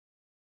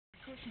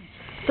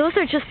Those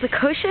are just the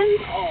cushions?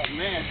 Oh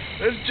man,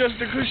 that's just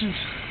the cushions.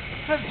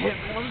 That's heavy,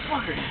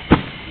 motherfucker.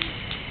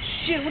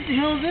 Shit, what the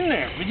hell is in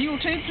there?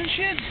 Videotapes and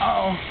shit? Uh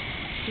oh.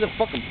 Is it a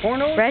fucking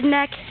porno?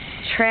 Redneck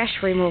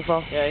trash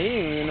removal. Yeah, he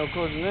ain't even no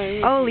clothes in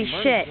there. Holy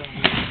shit.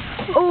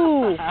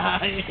 Ooh.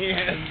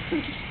 Yes.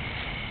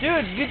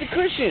 Dude, get the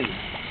cushion.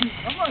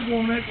 I'm not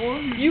going that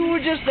close. You were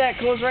just that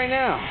close right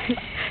now.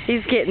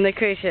 He's getting the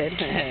cushion.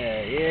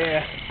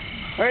 Yeah.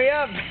 Hurry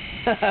up.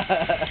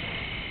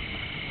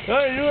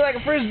 Oh, you do it like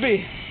a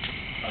frisbee.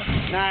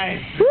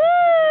 Nice. Woo!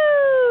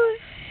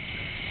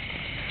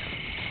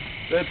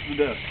 That's the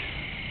desk.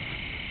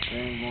 They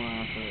ain't going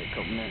on for a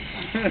couple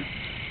minutes.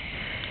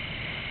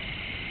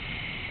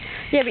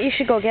 Yeah, but you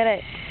should go get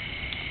it.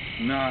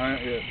 Nah,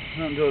 not yet.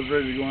 Not until it's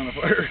ready to go on the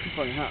fire. It's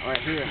fucking hot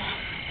right here.